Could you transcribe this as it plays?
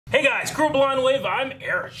Hey guys, Crew Blind Wave, I'm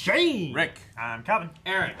Eric. Shane. Rick. I'm Calvin.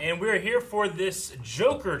 Aaron. And we're here for this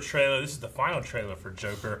Joker trailer. This is the final trailer for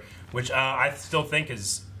Joker, which I still think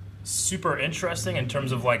is super interesting in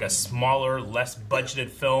terms of like a smaller, less budgeted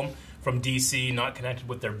film from DC, not connected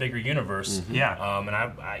with their bigger universe. Mm-hmm. Yeah. And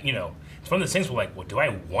I you know, it's one of those things where like, well, do I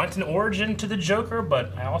want an origin to the Joker?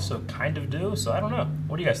 But I also kind of do, so I don't know.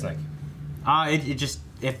 What do you guys think?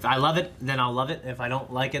 If I love it, then I'll love it. If I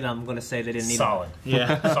don't like it, I'm going to say they didn't need Solid. it.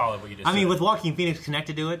 Yeah. Solid what you just I mean, said. with Joaquin Phoenix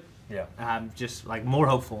connected to it, yeah, I'm just like more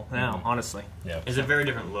hopeful now, honestly. Yeah. It's a very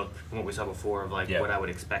different look from what we saw before of like what I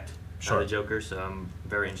would expect out of the Joker, so I'm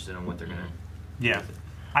very interested in what they're going to do. Yeah.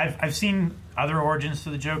 I've seen other origins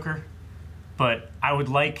to the Joker, but I would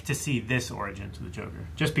like to see this origin to the Joker,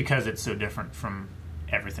 just because it's so different from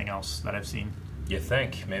everything else that I've seen. You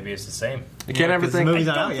think? Maybe it's the same. You can't ever think. I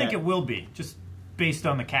don't think it will be, just based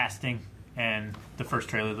on the casting and the first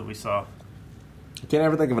trailer that we saw. You can't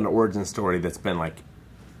ever think of an origin story that's been like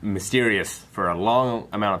mysterious for a long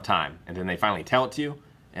amount of time, and then they finally tell it to you,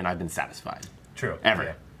 and I've been satisfied. True. Ever.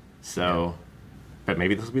 Yeah. So, but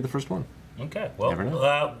maybe this will be the first one. Okay. Well, Never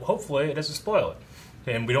know. hopefully it doesn't spoil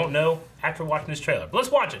it, and we don't know after watching this trailer. But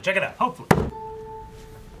let's watch it. Check it out. Hopefully.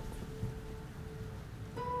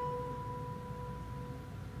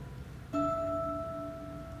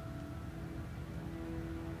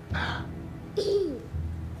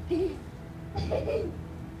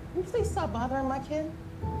 Can you please stop bothering my kid?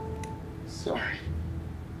 Sorry.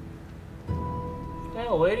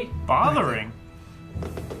 Hell, lady. Bothering?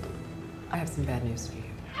 I have some bad news for you.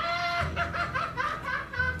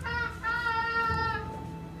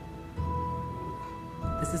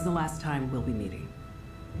 This is the last time we'll be meeting.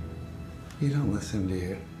 You don't listen, do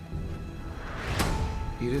you?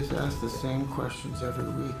 You just ask the same questions every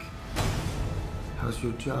week. How's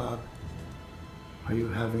your job? Are you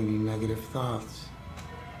having any negative thoughts?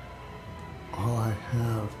 All I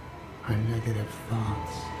have are negative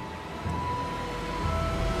thoughts.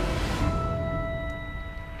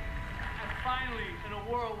 And finally, in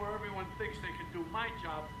a world where everyone thinks they can do my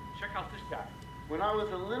job, check out this guy. When I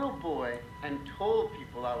was a little boy and told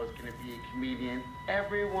people I was going to be a comedian,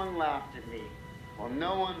 everyone laughed at me. Well,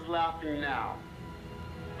 no one's laughing now.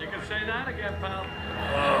 You can say that again, pal.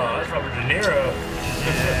 Oh, that's Robert De Niro.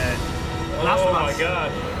 Yeah. Oh my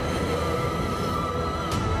God.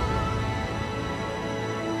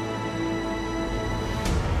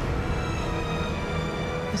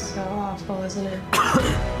 It's so awful, isn't it?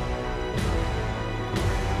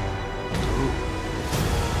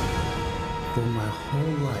 For my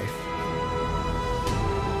whole life,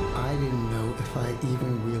 I didn't know if I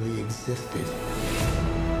even really existed.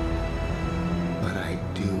 But I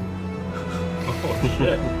do. Oh,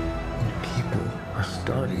 shit. People are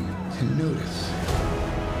starting to notice.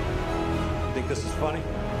 Think this is funny?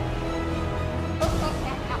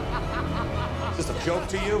 Is this a joke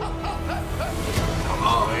to you? Come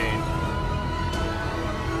on.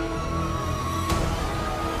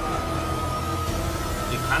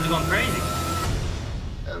 Dude, times are going crazy.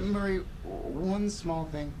 Murray, one small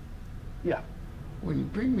thing. Yeah. When you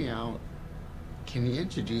bring me out, can you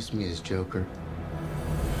introduce me as Joker?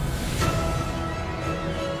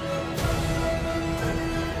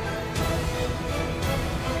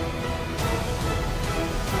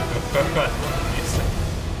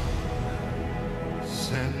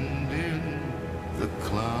 Send in the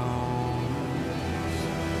clowns.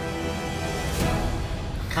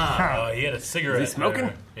 Oh, he had a cigarette. Is he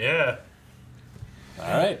smoking? There. Yeah.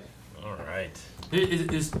 All right. All right.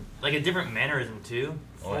 There's like a different mannerism too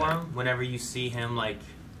for yeah. him whenever you see him, like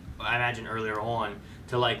I imagine earlier on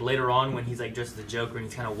to like later on when he's like dressed as the Joker and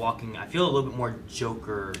he's kind of walking. I feel a little bit more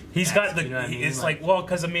Joker. He's got the. You know what I mean? It's like well,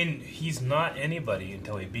 because I mean, he's not anybody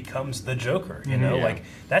until he becomes the Joker. You know, like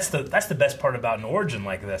that's the best part about an origin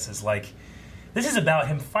like this is like. This is about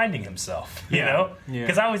him finding himself, you know?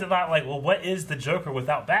 Because I always thought, like, well, what is the Joker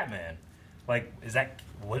without Batman? Like, is that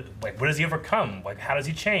what does he overcome? Like, how does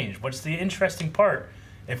he change? What's the interesting part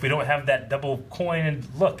if we don't have that double coin and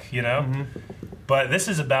look, you know? Mm-hmm. But this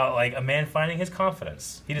is about like a man finding his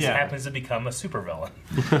confidence. He just happens to become a supervillain.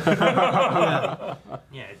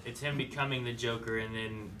 Yeah, it's him becoming the Joker, and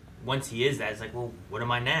then once he is that, it's like, well, what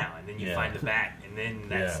am I now? And then you find the Bat, and then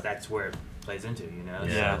that's where it plays into, you know?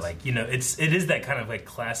 Yeah, so like, you know, it is that kind of like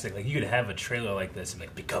classic, like you could have a trailer like this and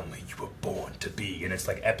like become who you were born to be, and it's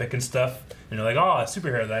like epic and stuff, and you're like, oh, a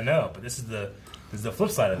superhero that I know, but this is the flip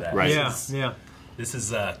side of that. Right. This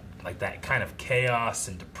is like that kind of chaos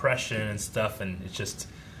and depression and stuff, and it's just,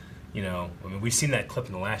 you know, I mean, we've seen that clip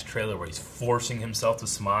in the last trailer where he's forcing himself to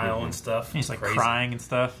smile and stuff. He's like crazy. Crying and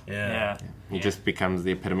stuff. Yeah. He just becomes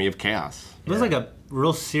the epitome of chaos. It was like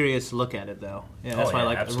real serious look at it, though. Yeah, that's why I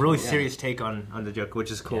like a really serious take on the Joker,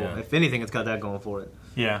 which is cool. Yeah. If anything, it's got that going for it.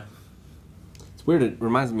 Yeah. It's weird. It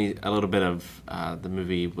reminds me a little bit of the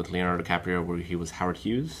movie with Leonardo DiCaprio where he was Howard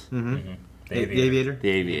Hughes. Mm-hmm. Mm-hmm. The Aviator. The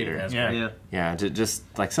Aviator. Yeah. Yeah. Just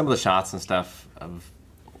like some of the shots and stuff of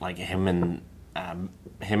like him and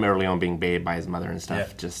him early on being bathed by his mother and stuff.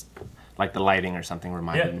 Yeah. Just like the lighting or something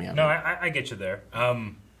reminded me of it. No, I get you there.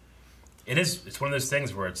 It's one of those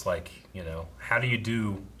things where it's like, how do you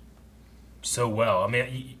do so well? I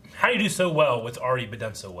mean, how do you do so well what's already been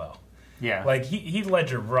done so well? Yeah. Like, Heath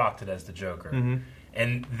Ledger rocked it as the Joker. Mm-hmm.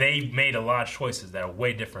 And they made a lot of choices that are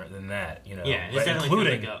way different than that, Yeah, it's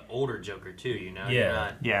definitely like an older Joker, too,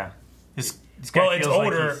 Yeah. Yeah. It's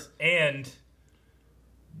older and...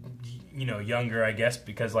 younger, I guess,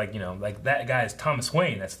 because like that guy is Thomas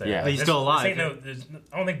Wayne. That's there. Yeah, he's still alive.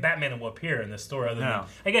 I don't think Batman will appear in this story. Other than,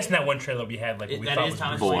 I guess in that one trailer we had, we thought was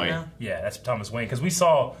Thomas Bruce Wayne. Wayne. Yeah, that's Thomas Wayne because we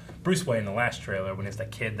saw Bruce Wayne in the last trailer when he's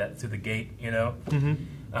that kid that through the gate, Mm-hmm.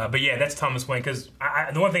 But yeah, that's Thomas Wayne because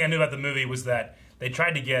the one thing I knew about the movie was that they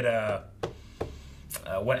tried to get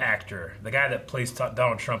what actor, the guy that plays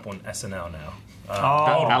Donald Trump on SNL now,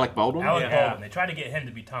 Alec Baldwin. Baldwin. They tried to get him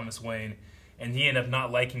to be Thomas Wayne. And he ended up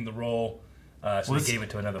not liking the role, so he gave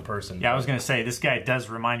it to another person. Yeah, I was going to say, this guy does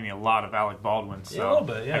remind me a lot of Alec Baldwin, so a little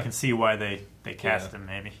bit, I can see why they cast him,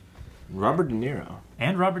 maybe. Robert De Niro.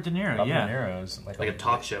 And Robert De Niro, Robert De Niro is like a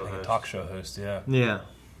talk show host. A talk show host, yeah. Yeah.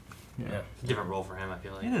 It's a different role for him, I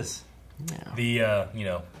feel like. It is. Yeah.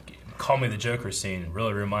 The, Call Me the Joker scene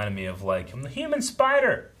really reminded me of, I'm the human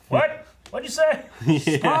spider. What? What'd you say?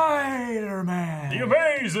 Spider-Man. The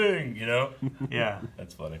amazing, Yeah.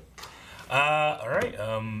 That's funny. All right.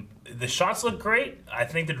 The shots look great. I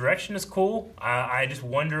think the direction is cool. I just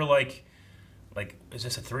wonder, is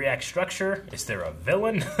this a 3-act structure? Is there a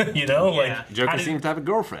villain? Joker seems to have a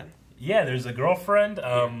girlfriend. Yeah, there's a girlfriend.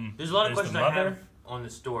 There's a lot of questions I have on the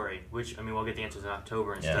story, which we'll get the answers in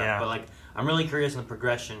October and stuff. Yeah. But I'm really curious on the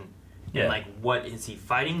progression. Yeah. And what is he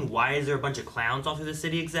fighting? Why is there a bunch of clowns all through the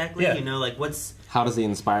city exactly? Yeah. What's... How does he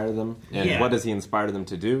inspire them? And what does he inspire them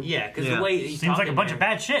to do? Yeah, because the way he's seems like a bunch of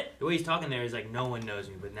bad shit. The way he's talking there is no one knows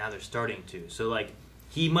me, but now they're starting to. So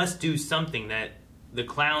he must do something that the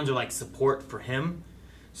clowns are support for him.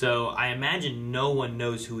 So I imagine no one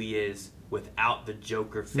knows who he is without the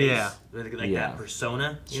Joker face, that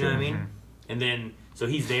persona. You know what I mean? And then. So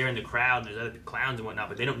he's there in the crowd, there's other clowns and whatnot,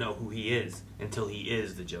 but they don't know who he is until he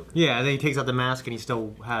is the Joker. Yeah, and then he takes out the mask and he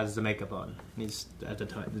still has the makeup on. He's at the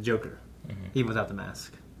time the Joker, even without the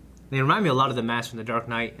mask. They remind me a lot of the mask from The Dark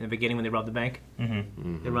Knight in the beginning when they robbed the bank. They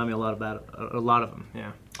remind me a lot of them.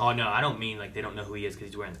 Yeah. Oh no, I don't mean they don't know who he is because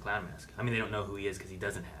he's wearing the clown mask. I mean they don't know who he is because he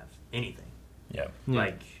doesn't have anything. Yeah.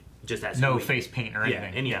 Just as no face paint or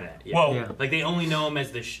anything. Yeah, any of that. Yeah. Well, they only know him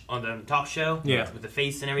as on the talk show. Yeah. With the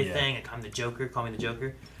face and everything. I'm the Joker. Call me the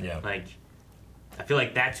Joker. Yeah. I feel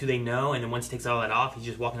like that's who they know, and then once he takes all that off, he's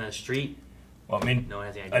just walking down the street. Well, I mean, no one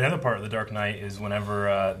has any idea. Another part of The Dark Knight is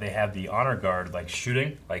whenever they have the honor guard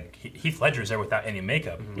shooting, Heath Ledger's there without any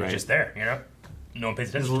makeup. He's just there, No one pays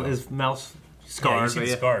attention to him. His mouth's scarred. You see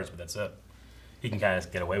the scars, but that's it. He can kind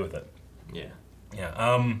of get away with it. Yeah.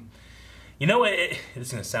 Yeah. You know what? This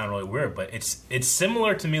is going to sound really weird, but it's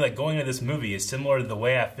similar to me, going into this movie is similar to the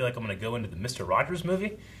way I feel like I'm going to go into the Mr. Rogers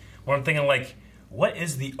movie, where I'm thinking, what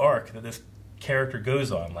is the arc that this character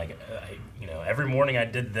goes on? Every morning I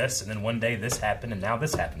did this, and then one day this happened, and now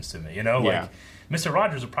this happens to me, Mr.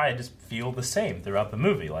 Rogers will probably just feel the same throughout the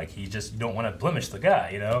movie. He just don't want to blemish the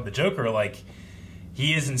guy, The Joker,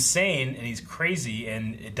 he is insane, and he's crazy,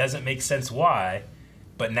 and it doesn't make sense why.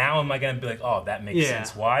 But now am I going to be oh, that makes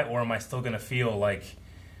sense, why? Or am I still going to feel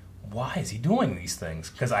why is he doing these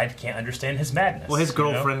things? Because I can't understand his madness. Well, his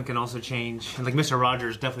girlfriend can also change. And Mr.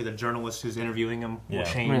 Rogers, definitely the journalist who's interviewing him, will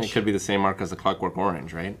change. I mean, it could be the same arc as the Clockwork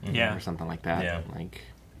Orange, right? Yeah. Or something like that. Yeah.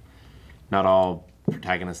 Not all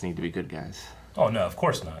protagonists need to be good guys. Oh, no, of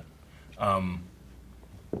course not.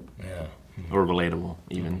 Yeah. Or relatable,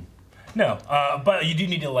 even. No, but you do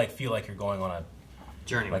need to feel like you're going on a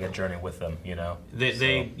journey, a journey with them,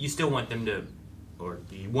 you still want them to, or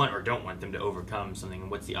you want or don't want them to overcome something.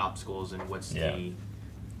 And what's the obstacles and what's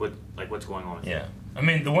what's going on with them. I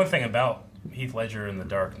mean, the one thing about Heath Ledger in The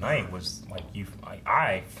Dark Knight was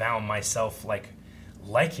I found myself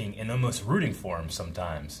liking and almost rooting for him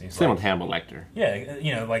sometimes. Same with Hannibal Lecter. Yeah,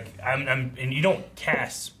 I'm and you don't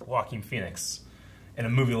cast Joaquin Phoenix in a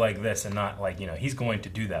movie like this and not he's going to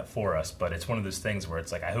do that for us. But it's one of those things where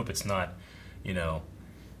it's I hope it's not.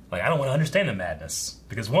 I don't want to understand the madness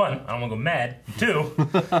because one, I don't want to go mad. Two,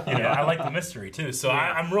 I like the mystery too. So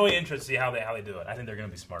I'm really interested to see how they do it. I think they're going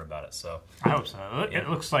to be smart about it. So I hope so. It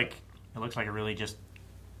looks like It looks like a really just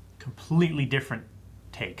completely different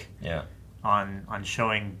take. Yeah. On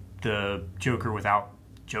showing the Joker without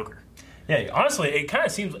Joker. Yeah, honestly, it kind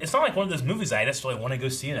of seems... It's not like one of those movies I necessarily want to go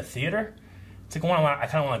see in a theater. It's like one I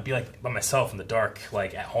kind of want to be like by myself in the dark,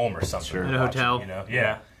 like at home or something. Sure. In a hotel. You know?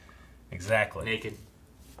 Yeah. Exactly. Naked.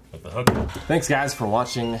 With the hooker. Thanks, guys, for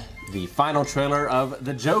watching the final trailer of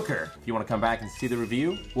The Joker. If you want to come back and see the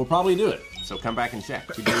review, we'll probably do it. So come back and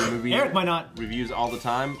check. We do movie Eric, why not? Reviews all the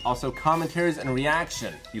time. Also, commentaries and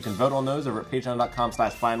reaction. You can vote on those over at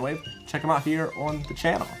patreon.com/FlyandWave. Check them out here on the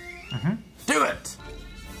channel. Mm-hmm. Do it!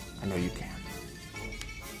 I know you can.